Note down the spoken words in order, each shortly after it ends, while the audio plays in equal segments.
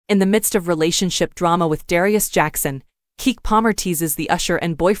In the midst of relationship drama with Darius Jackson, Keke Palmer teases the Usher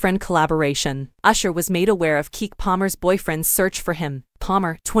and boyfriend collaboration. Usher was made aware of Keke Palmer's boyfriend's search for him.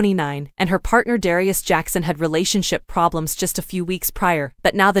 Palmer, 29, and her partner Darius Jackson had relationship problems just a few weeks prior,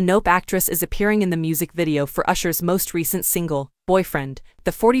 but now the Nope actress is appearing in the music video for Usher's most recent single, Boyfriend.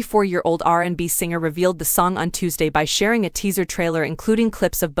 The 44-year-old R&B singer revealed the song on Tuesday by sharing a teaser trailer including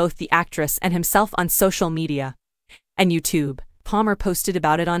clips of both the actress and himself on social media and YouTube. Palmer posted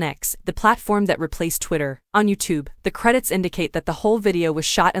about it on X, the platform that replaced Twitter. On YouTube, the credits indicate that the whole video was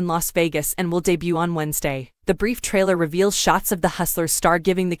shot in Las Vegas and will debut on Wednesday. The brief trailer reveals shots of the Hustler's star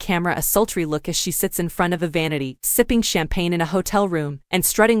giving the camera a sultry look as she sits in front of a vanity, sipping champagne in a hotel room, and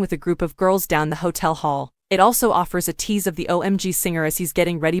strutting with a group of girls down the hotel hall. It also offers a tease of the OMG singer as he's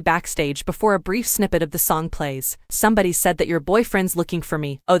getting ready backstage before a brief snippet of the song plays. "Somebody said that your boyfriend's looking for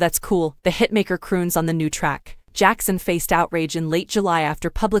me. Oh, that's cool," the hitmaker croons on the new track. Jackson faced outrage in late July after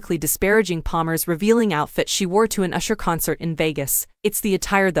publicly disparaging Palmer's revealing outfit she wore to an Usher concert in Vegas. "It's the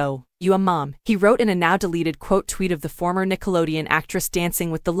attire though, you a mom," he wrote in a now-deleted quote tweet of the former Nickelodeon actress dancing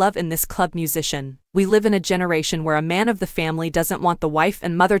with the Love in This Club musician. "We live in a generation where a man of the family doesn't want the wife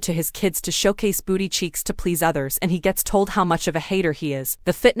and mother to his kids to showcase booty cheeks to please others, and he gets told how much of a hater he is,"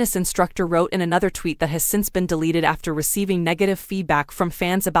 the fitness instructor wrote in another tweet that has since been deleted after receiving negative feedback from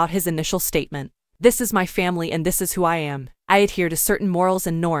fans about his initial statement. "This is my family and this is who I am. I adhere to certain morals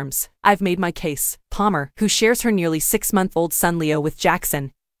and norms. I've made my case." Palmer, who shares her nearly 6-month-old son Leo with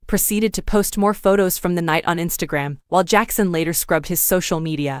Jackson, proceeded to post more photos from the night on Instagram, while Jackson later scrubbed his social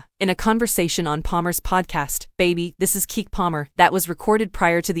media. In a conversation on Palmer's podcast, Baby, This is Keke Palmer, that was recorded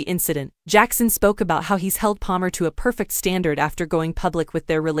prior to the incident, Jackson spoke about how he's held Palmer to a perfect standard after going public with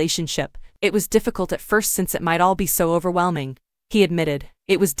their relationship. "It was difficult at first since it might all be so overwhelming," he admitted.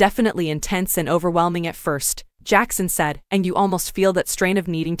 "It was definitely intense and overwhelming at first," Jackson said, "and you almost feel that strain of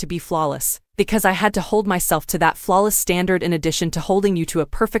needing to be flawless. Because I had to hold myself to that flawless standard in addition to holding you to a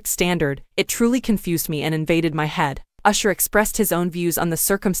perfect standard, it truly confused me and invaded my head." Usher expressed his own views on the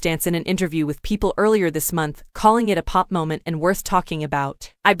circumstance in an interview with People earlier this month, calling it a pop moment and worth talking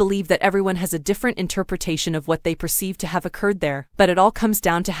about. "I believe that everyone has a different interpretation of what they perceive to have occurred there, but it all comes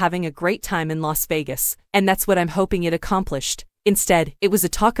down to having a great time in Las Vegas, and that's what I'm hoping it accomplished. Instead, it was a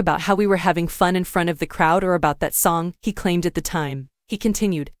talk about how we were having fun in front of the crowd or about that song," he claimed at the time. He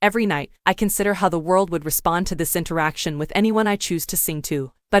continued, "Every night, I consider how the world would respond to this interaction with anyone I choose to sing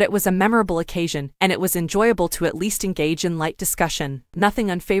to. But it was a memorable occasion, and it was enjoyable to at least engage in light discussion.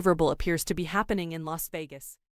 Nothing unfavorable appears to be happening in Las Vegas."